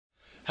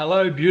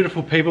Hello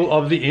beautiful people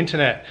of the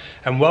internet,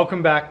 and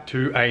welcome back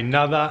to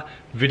another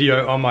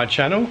video on my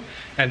channel.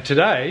 And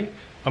today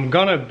I'm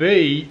gonna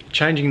be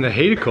changing the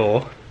heater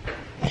core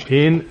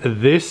in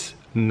this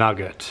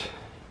Nugget.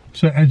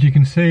 So as you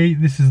can see,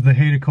 this is the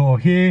heater core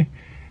here,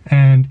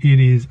 and it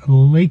is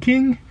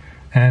leaking,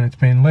 and it's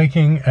been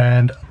leaking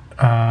and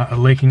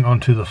leaking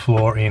onto the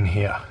floor in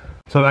here.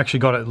 So I've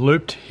actually got it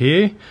looped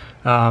here,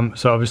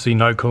 so obviously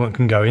no coolant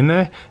can go in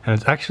there, and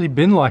it's actually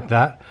been like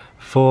that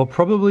for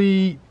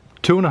probably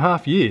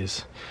 2.5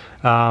 years.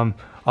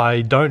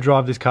 I don't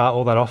drive this car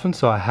all that often,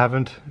 so I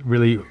haven't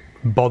really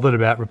bothered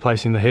about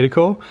replacing the heater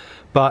core,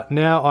 but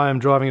now I am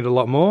driving it a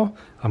lot more.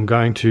 I'm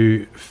going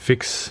to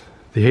fix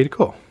the heater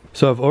core.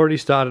 So I've already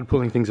started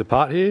pulling things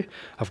apart here.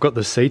 I've got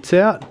the seats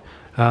out,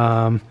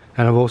 and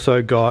I've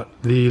also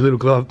got the little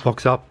glove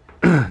box up,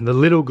 the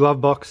little glove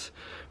box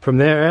from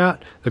there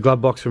out, the glove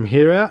box from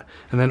here out,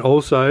 and then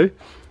also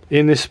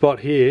in this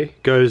spot here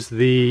goes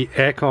the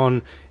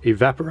aircon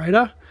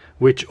evaporator,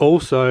 which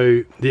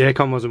also the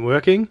aircon wasn't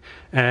working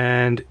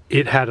and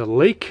it had a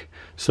leak,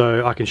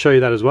 so I can show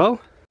you that as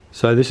well.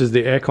 So this is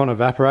the aircon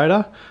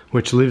evaporator,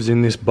 which lives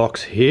in this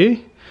box here.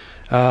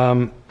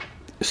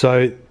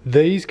 So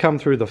these come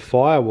through the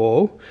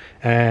firewall,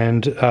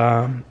 and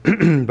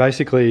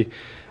basically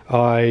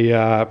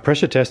I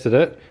pressure tested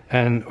it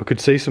and I could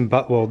see some,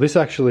 well, this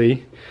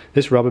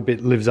rubber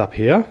bit lives up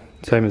here,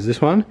 same as this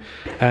one,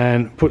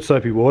 and put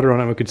soapy water on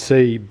it. We could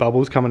see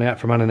bubbles coming out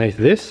from underneath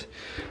this.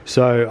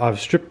 So I've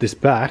stripped this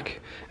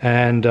back,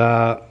 and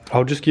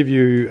I'll just give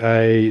you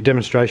a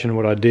demonstration of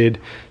what I did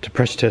to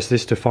pressure test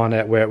this to find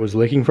out where it was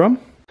leaking from.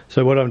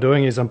 So what I'm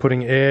doing is I'm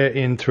putting air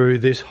in through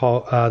this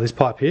hole, this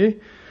pipe here,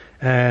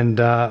 and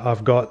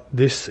I've got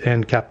this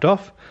end capped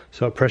off,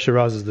 so it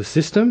pressurizes the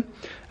system,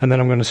 and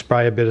then I'm going to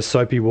spray a bit of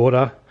soapy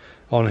water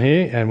on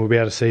here and we'll be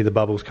able to see the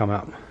bubbles come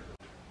up.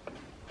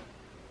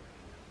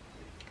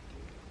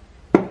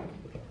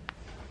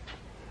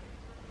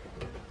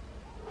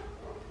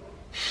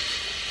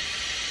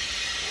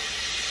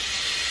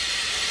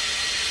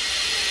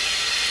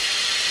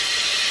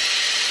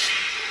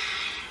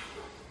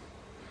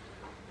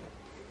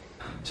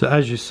 So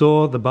as you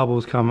saw, the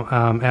bubbles come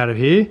out of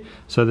here,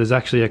 so there's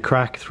actually a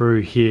crack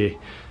through here.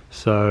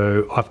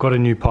 So I've got a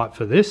new pipe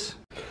for this.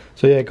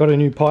 So yeah, got a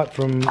new pipe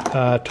from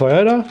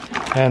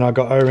Toyota, and I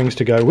got O-rings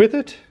to go with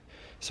it.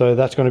 So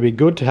that's going to be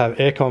good to have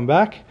aircon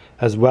back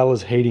as well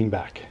as heating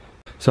back.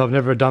 So I've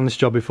never done this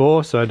job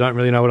before, so I don't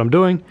really know what I'm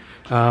doing.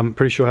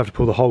 Pretty sure I have to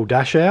pull the whole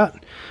dash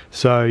out.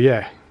 So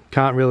yeah,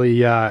 can't really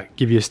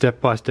give you a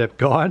step-by-step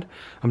guide.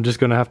 I'm just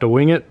going to have to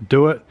wing it,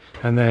 do it,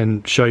 and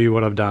then show you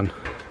what I've done.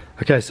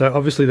 Okay, so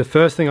obviously the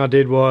first thing I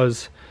did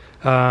was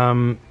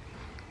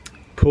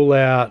pull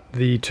out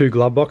the two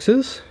glove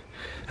boxes,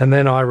 and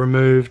then I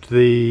removed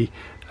the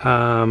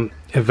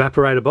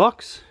evaporator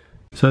box.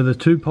 So the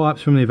two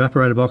pipes from the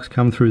evaporator box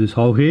come through this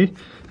hole here,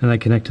 and they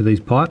connect to these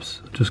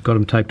pipes. Just got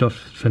them taped off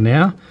for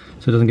now,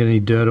 so it doesn't get any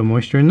dirt or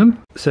moisture in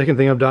them. The second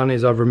thing I've done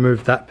is I've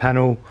removed that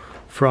panel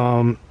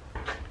from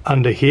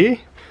under here.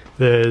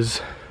 There's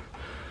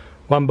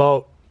one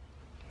bolt,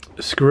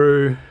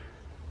 screw,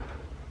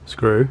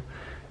 screw,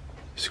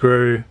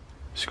 screw,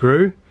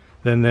 screw,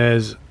 then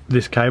there's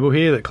this cable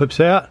here that clips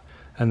out,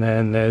 and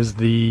then there's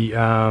the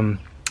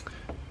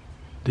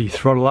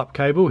throttle up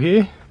cable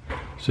here.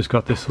 It's just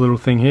got this little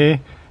thing here.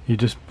 You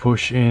just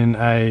push in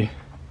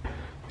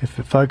if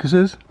it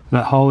focuses,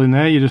 that hole in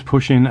there, you just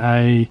push in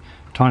a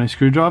tiny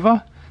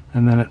screwdriver,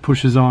 and then it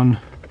pushes on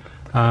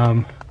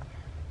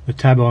the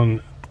tab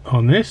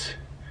on this,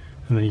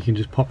 and then you can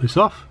just pop this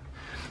off.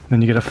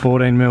 Then you get a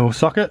 14mm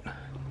socket,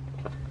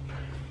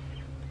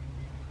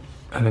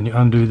 and then you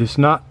undo this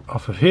nut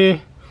off of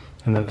here,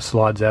 and then it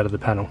slides out of the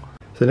panel.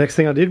 So the next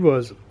thing I did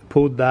was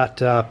pulled that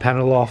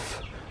panel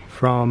off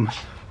from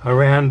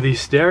around the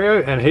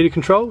stereo and heater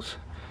controls.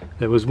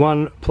 There was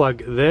one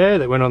plug there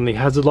that went on the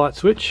hazard light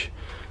switch,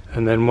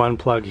 and then one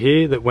plug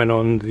here that went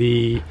on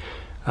the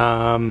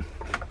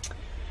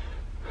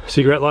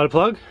cigarette lighter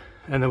plug,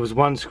 and there was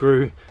one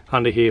screw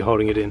under here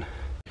holding it in.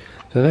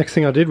 So the next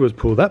thing I did was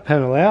pull that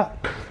panel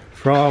out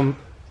from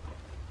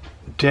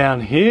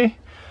down here.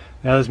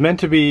 Now there's meant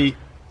to be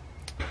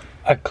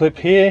a clip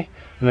here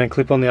and then a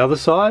clip on the other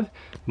side.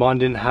 Mine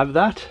didn't have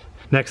that.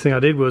 Next thing I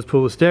did was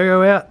pull the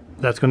stereo out.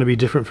 That's going to be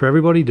different for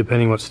everybody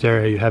depending what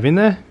stereo you have in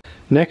there.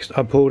 Next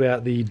I pulled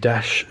out the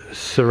dash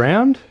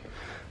surround,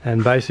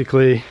 and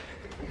basically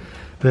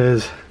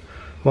there's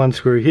one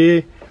screw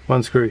here,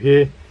 one screw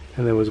here,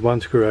 and there was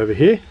one screw over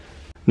here.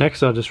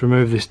 Next I just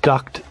removed this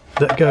duct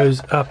that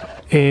goes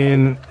up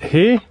in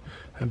here,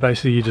 and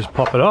basically you just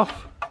pop it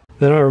off.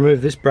 Then I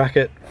removed this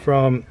bracket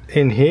from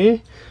in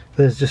here.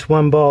 There's just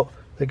one bolt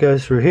that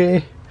goes through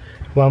here,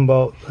 one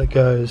bolt that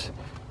goes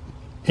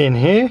in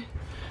here,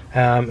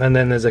 and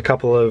then there's a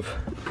couple of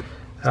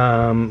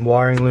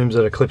wiring looms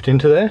that are clipped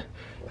into there,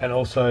 and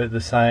also the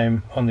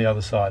same on the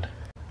other side.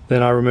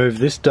 Then I removed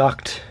this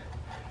duct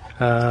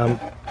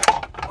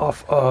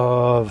off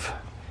of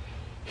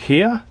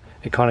here.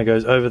 It kind of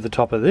goes over the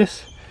top of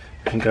this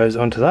and goes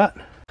onto that.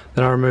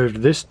 Then I removed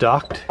this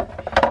duct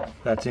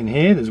that's in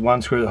here. There's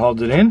one screw that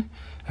holds it in,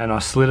 and I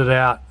slid it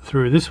out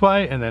through this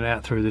way and then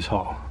out through this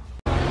hole.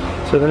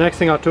 So the next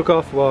thing I took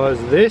off was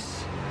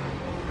this.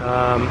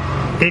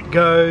 It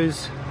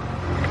goes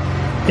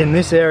in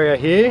this area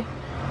here,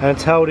 and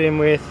it's held in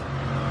with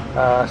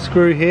a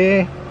screw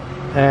here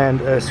and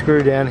a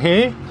screw down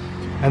here,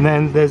 and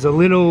then there's a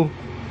little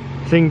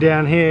thing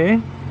down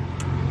here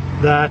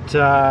that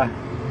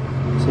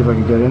see if I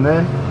can get in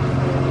there.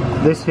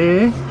 This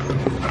here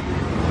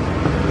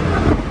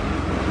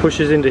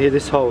pushes into here,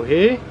 this hole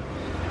here,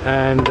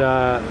 and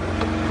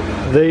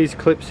these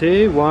clips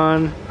here,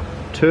 1,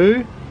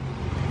 2,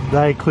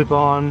 they clip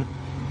on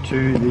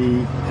to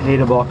the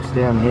heater box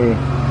down here.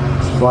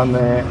 One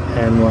there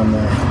and one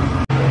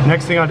there.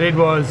 Next thing I did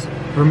was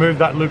remove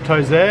that loop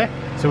hose there,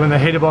 so when the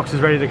heater box is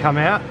ready to come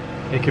out,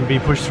 it can be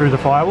pushed through the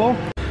firewall.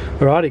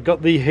 Alrighty,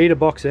 got the heater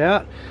box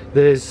out.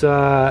 There's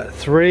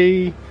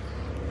there's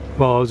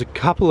a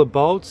couple of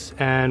bolts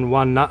and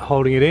one nut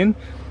holding it in.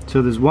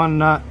 So there's one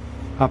nut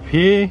up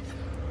here,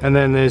 and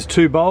then there's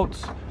 2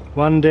 bolts,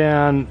 one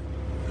down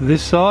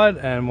this side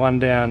and one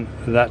down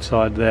that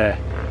side there.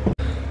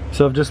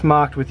 So I've just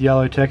marked with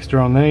yellow texture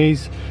on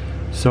these,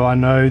 so I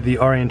know the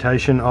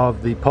orientation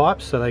of the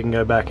pipes so they can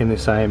go back in the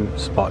same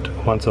spot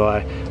once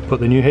I put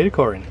the new heater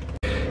core in.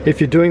 If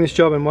you're doing this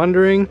job and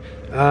wondering,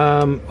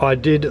 I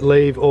did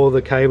leave all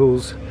the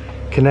cables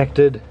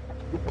connected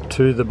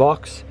to the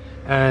box,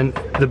 and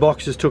the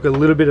box just took a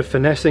little bit of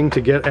finessing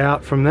to get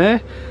out from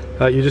there.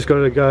 You just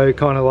got to go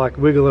kind of like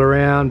wiggle it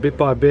around bit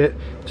by bit,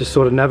 just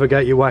sort of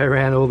navigate your way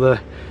around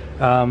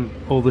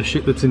all the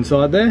shit that's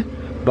inside there,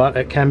 but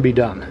it can be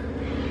done.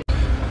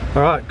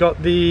 Alright,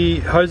 got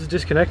the hoses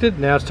disconnected.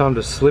 Now it's time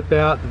to slip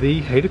out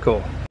the heater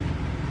core.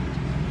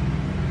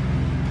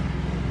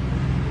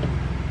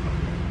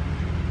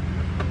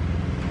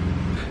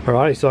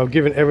 Alrighty, so I've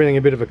given everything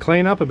a bit of a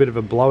clean up, a bit of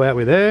a blowout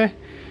with air.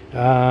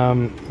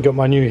 Got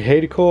my new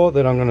heater core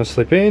that I'm going to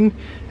slip in,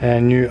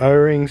 and new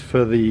O-rings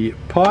for the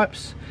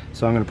pipes,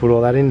 so I'm going to put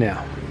all that in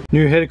now.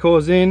 New heater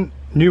core's in,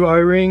 new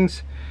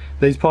O-rings,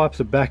 these pipes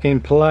are back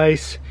in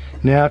place.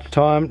 Now it's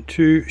time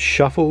to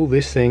shuffle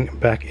this thing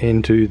back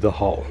into the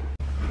hole.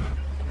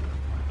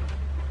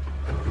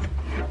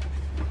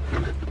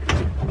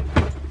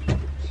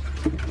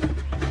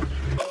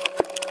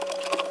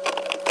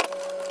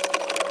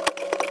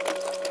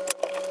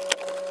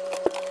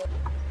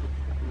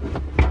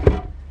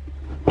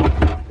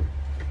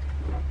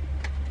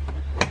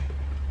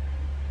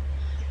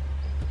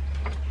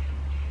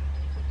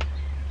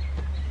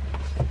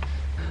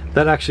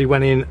 That actually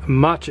went in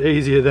much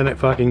easier than it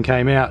fucking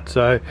came out,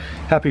 so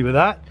happy with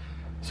that.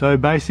 So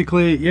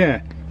basically,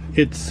 yeah,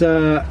 it's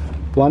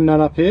one nut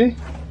up here,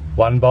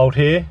 one bolt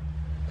here,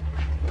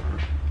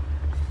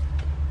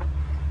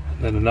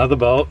 then another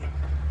bolt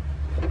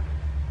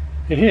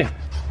in here.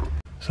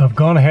 So I've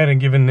gone ahead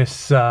and given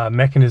this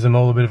mechanism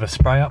all a bit of a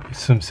spray up with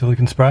some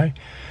silicone spray,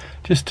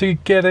 just to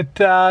get it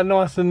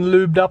nice and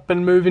lubed up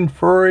and moving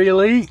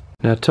freely.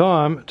 Now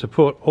time to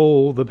put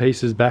all the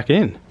pieces back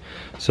in.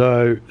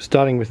 So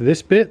starting with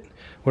this bit,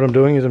 what I'm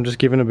doing is I'm just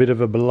giving a bit of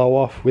a blow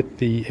off with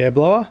the air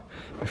blower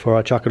before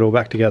I chuck it all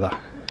back together.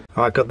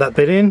 Alright, got that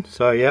bit in.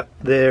 So yep,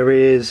 there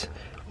is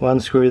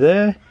one screw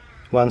there,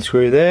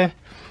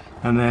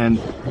 and then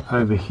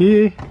over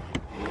here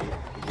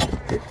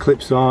it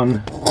clips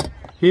on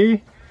here,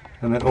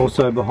 and then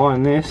also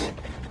behind this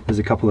there's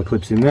a couple of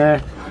clips in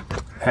there,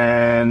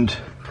 and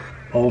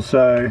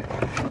also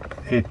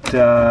it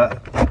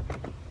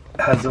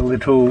has a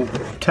little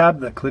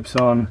tab that clips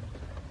on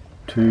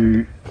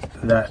to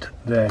that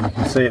there. You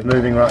can see it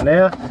moving right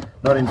now,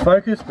 not in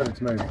focus, but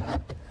it's moving.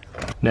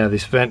 Now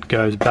this vent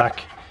goes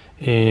back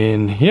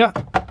in here,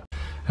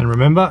 and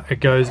remember it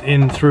goes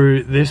in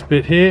through this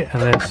bit here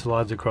and then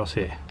slides across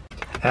here,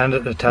 and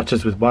it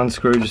attaches with one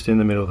screw just in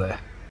the middle there.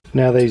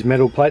 Now these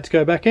metal plates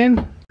go back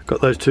in.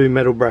 Got those 2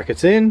 metal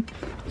brackets in,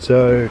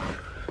 so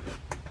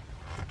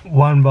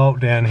one bolt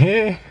down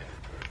here,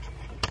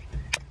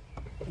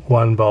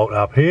 one bolt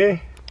up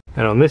here,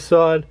 and on this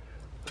side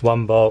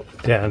one bolt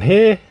down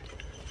here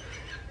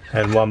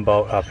and one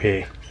bolt up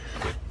here.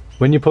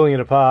 When you're pulling it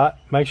apart,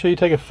 make sure you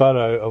take a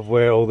photo of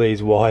where all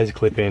these wires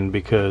clip in,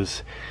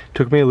 because it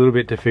took me a little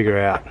bit to figure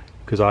out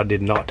because I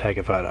did not take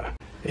a photo.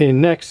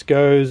 In next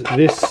goes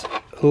this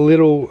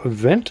little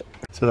vent,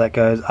 so that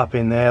goes up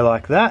in there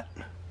like that.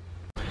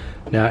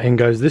 Now in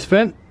goes this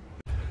vent,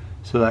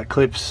 so that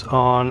clips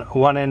on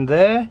one end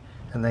there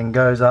and then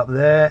goes up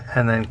there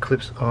and then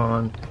clips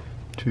on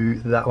to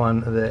that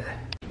one there.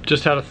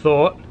 Just had a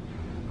thought,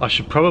 I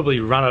should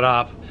probably run it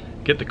up,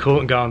 get the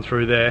coolant going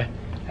through there,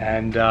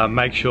 and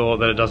make sure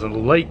that it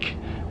doesn't leak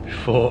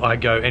before I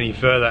go any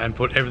further and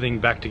put everything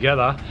back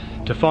together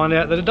to find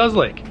out that it does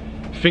leak.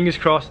 Fingers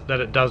crossed that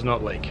it does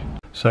not leak.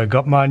 So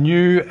got my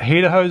new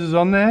heater hoses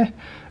on there.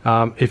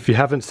 If you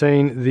haven't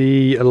seen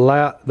the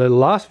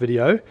last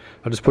video,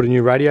 I just put a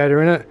new radiator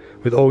in it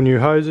with all new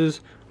hoses,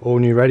 all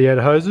new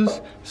radiator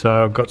hoses.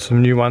 So I've got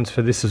some new ones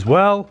for this as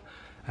well.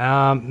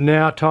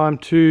 Now time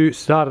to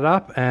start it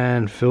up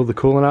and fill the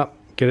coolant up,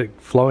 get it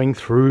flowing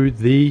through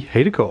the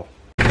heater core.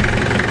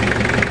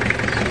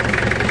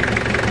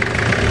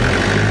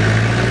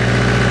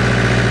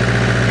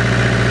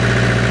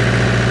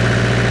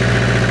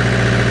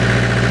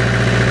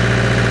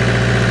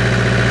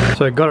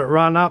 got it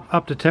run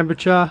up to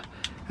temperature,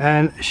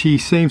 and she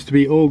seems to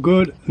be all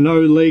good.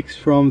 No leaks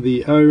from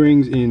the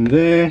O-rings in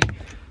there.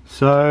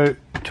 So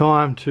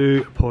time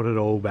to put it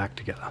all back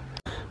together.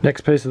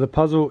 Next piece of the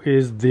puzzle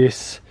is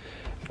this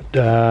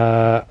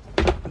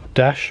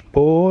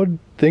dashboard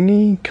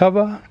thingy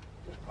cover.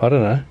 I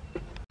don't know.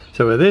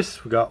 So with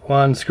this, we've got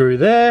one screw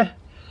there,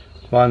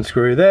 one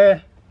screw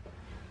there,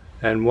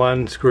 and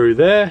one screw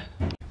there.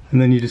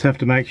 And then you just have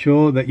to make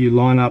sure that you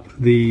line up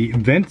the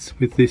vents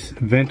with this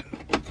vent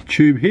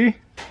tube here.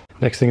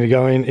 Next thing to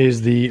go in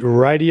is the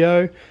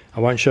radio. I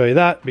won't show you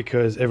that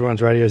because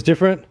everyone's radio is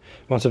different.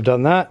 Once I've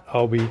done that,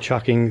 I'll be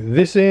chucking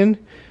this in,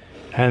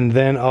 and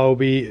then I'll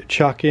be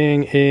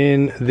chucking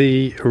in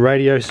the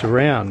radio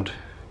surround.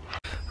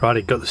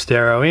 Righty, got the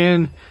stereo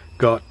in,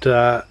 got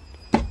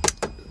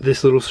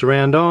this little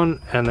surround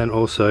on, and then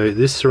also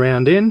this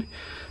surround in.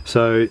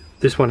 So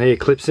this one here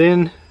clips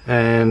in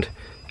and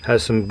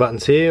has some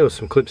buttons here or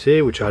some clips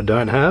here, which I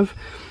don't have.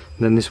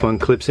 And then this one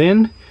clips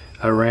in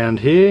around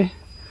here,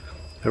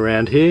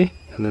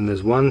 and then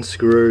there's one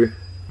screw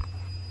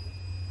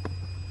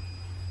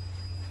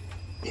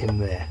in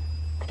there.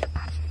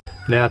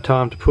 Now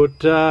time to put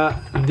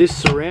this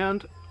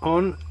surround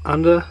on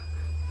under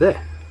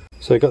there.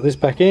 So I got this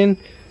back in,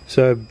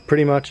 so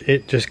pretty much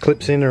it just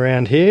clips in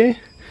around here,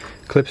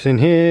 clips in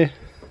here,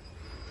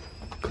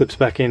 clips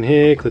back in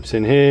here, clips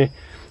in here,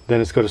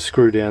 then it's got a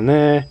screw down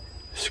there,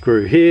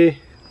 screw here,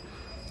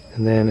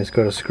 and then it's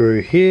got a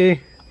screw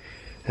here,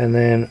 and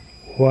then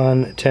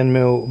one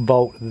 10mm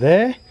bolt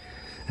there.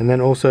 And then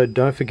also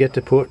don't forget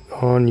to put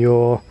on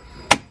your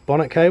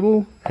bonnet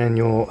cable and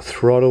your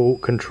throttle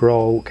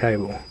control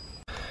cable.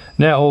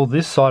 Now all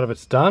this side of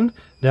it's done,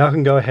 now I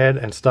can go ahead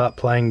and start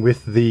playing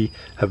with the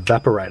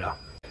evaporator.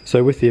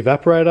 So with the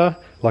evaporator,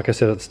 like I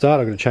said at the start,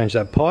 I'm going to change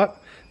that pipe,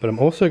 but I'm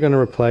also going to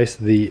replace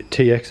the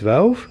TX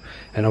valve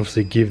and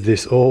obviously give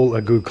this all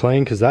a good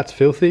clean because that's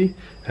filthy,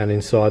 and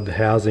inside the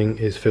housing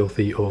is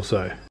filthy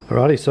also.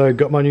 Alrighty, so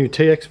got my new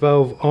TX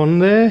valve on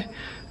there,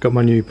 got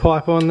my new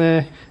pipe on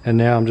there, and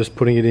now I'm just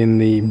putting it in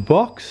the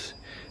box,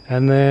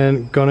 and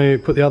then gonna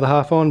put the other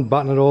half on,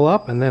 button it all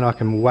up, and then I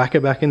can whack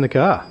it back in the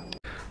car.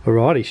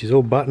 Alrighty, she's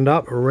all buttoned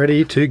up,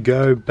 ready to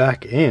go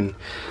back in.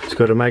 Just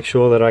got to make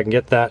sure that I can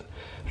get that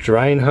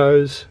drain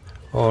hose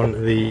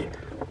on the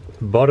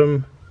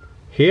bottom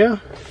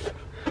here,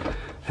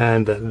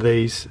 and that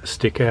these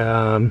stick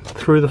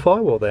through the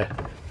firewall there.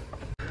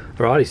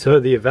 Alrighty, so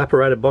the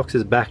evaporator box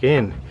is back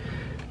in.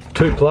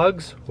 Two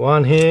plugs,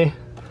 one here,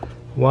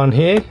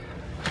 and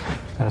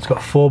it's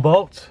got 4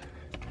 bolts.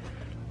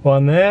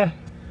 One there,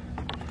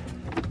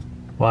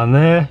 one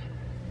there,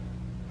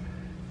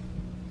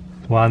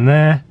 one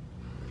there,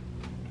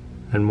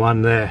 and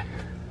one there.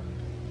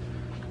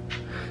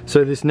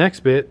 So this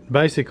next bit,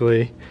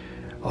 basically,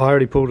 I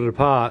already pulled it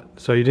apart,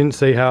 so you didn't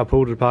see how I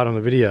pulled it apart on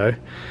the video.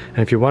 And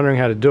if you're wondering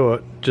how to do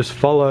it, just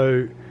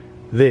follow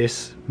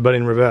this, but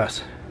in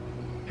reverse,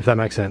 if that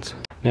makes sense.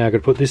 Now I've got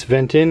to put this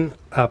vent in,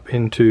 up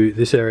into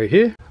this area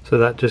here. So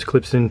that just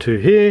clips into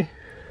here,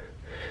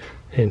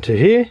 and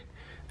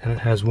it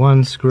has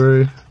one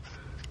screw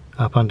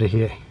up under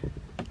here.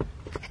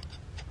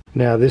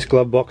 Now this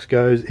glove box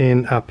goes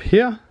in up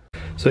here,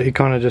 so it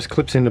kind of just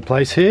clips into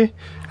place here,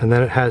 and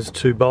then it has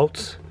 2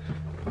 bolts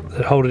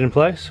that hold it in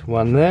place,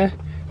 one there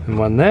and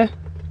one there.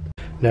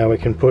 Now we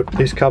can put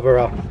this cover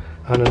up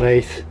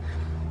underneath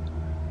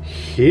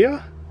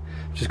here.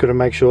 Just got to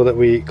make sure that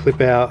we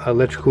clip our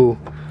electrical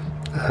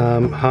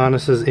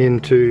harnesses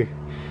into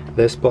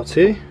their spots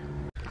here.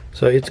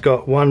 So it's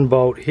got 1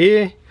 bolt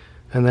here,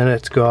 and then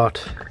it's got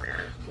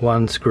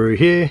 1 screw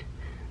here,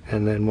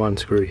 and then 1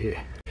 screw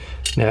here.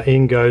 Now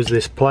in goes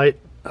this plate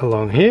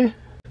along here.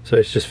 So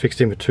it's just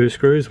fixed in with 2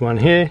 screws, one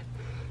here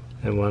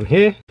and one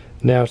here.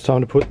 Now it's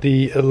time to put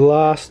the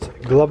last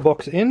glove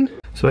box in.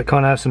 So it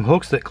kind of has some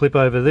hooks that clip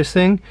over this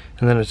thing,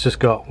 and then it's just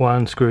got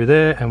 1 screw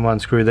there and 1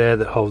 screw there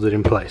that holds it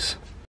in place.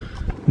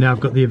 Now I've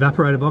got the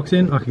evaporator box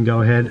in, I can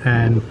go ahead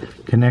and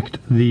connect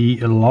the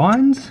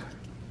lines.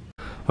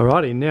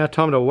 Alrighty, now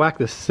time to whack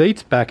the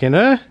seats back in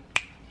her.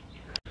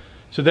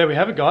 So there we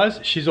have it, guys,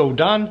 she's all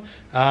done.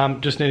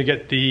 Just need to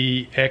get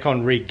the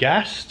aircon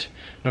re-gassed.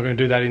 Not going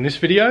to do that in this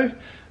video.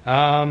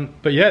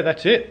 But yeah,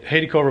 that's it.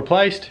 Heater coil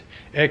replaced,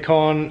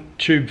 aircon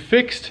tube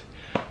fixed.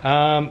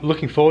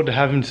 Looking forward to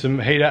having some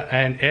heater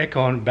and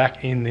aircon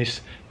back in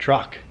this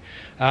truck.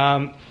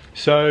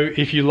 So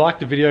if you like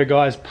the video,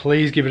 guys,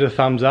 please give it a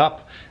thumbs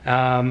up.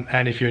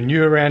 And if you're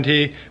new around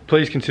here,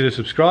 please consider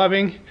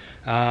subscribing.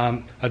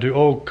 I do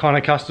all kind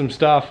of custom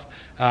stuff,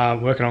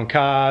 working on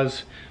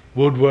cars,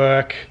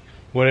 woodwork,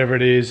 whatever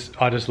it is.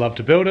 I just love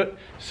to build it.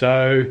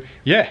 So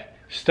yeah,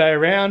 stay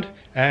around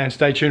and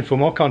stay tuned for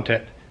more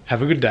content.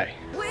 Have a good day.